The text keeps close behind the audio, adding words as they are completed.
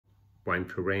wine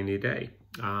for a rainy day.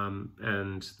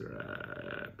 And there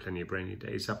are plenty of rainy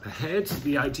days up ahead.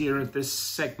 The idea of this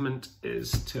segment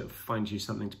is to find you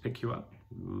something to pick you up,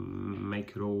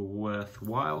 make it all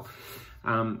worthwhile.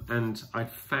 And I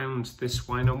found this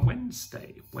wine on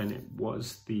Wednesday when it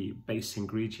was the base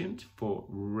ingredient for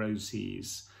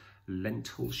Rosie's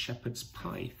lentil shepherd's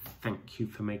pie. Thank you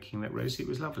for making that, Rosie. It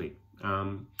was lovely.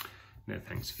 No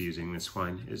thanks for using this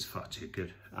wine. It's far too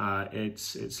good.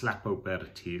 It's Lapo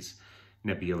Berti's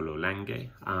Nebbiolo Langhe.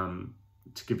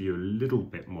 To give you a little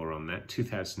bit more on that,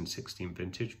 2016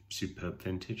 vintage, superb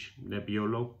vintage.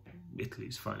 Nebbiolo,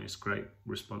 Italy's finest grape,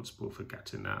 responsible for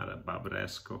Gattinara,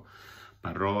 Barbaresco,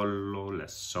 Barolo,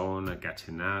 Lessona,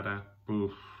 Gattinara.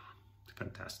 Oof,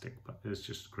 fantastic, but it's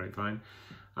just a great vine.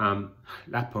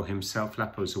 Lapo himself,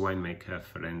 Lapo's a winemaker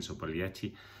for Enzo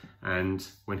Boglietti, and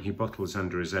when he bottles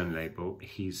under his own label,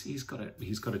 he's got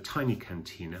a tiny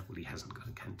cantina. Well, he hasn't got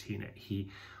a cantina.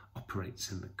 He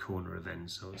operates in the corner of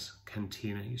Enzo's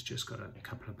cantina. He's just got a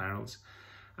couple of barrels,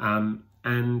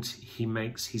 and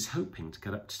he's hoping to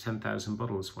get up to 10,000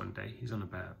 bottles one day. He's on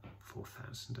about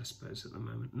 4,000, I suppose, at the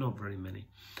moment. Not very many.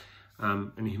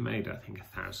 And he made, I think,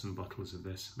 1,000 bottles of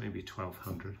this, maybe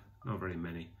 1,200, not very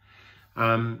many.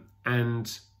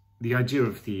 And the idea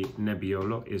of the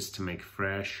Nebbiolo is to make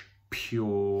fresh,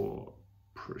 pure,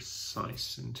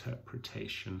 precise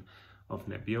interpretation of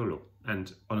Nebbiolo.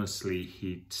 And honestly,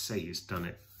 to say he's done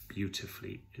it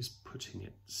beautifully is putting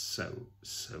it so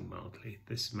mildly.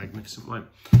 This is magnificent wine.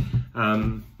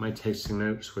 My tasting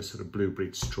notes were sort of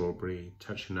blueberry, strawberry,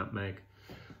 touch of nutmeg.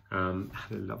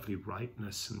 Had a lovely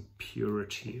ripeness and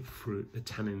purity of fruit. The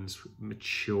tannins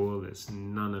mature. There's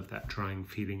none of that drying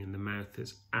feeling in the mouth.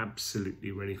 It's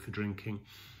absolutely ready for drinking.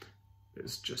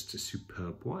 It's just a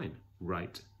superb wine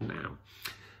right now.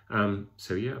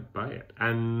 So yeah, buy it.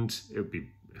 And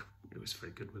it was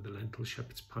very good with the lentil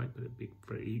shepherd's pie, but it'd be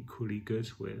very equally good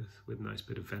with a nice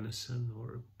bit of venison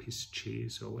or a piece of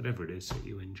cheese or whatever it is that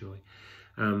you enjoy.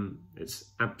 It's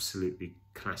absolutely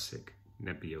classic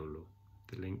Nebbiolo.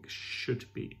 The link should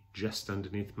be just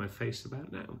underneath my face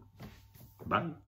about now. Bye.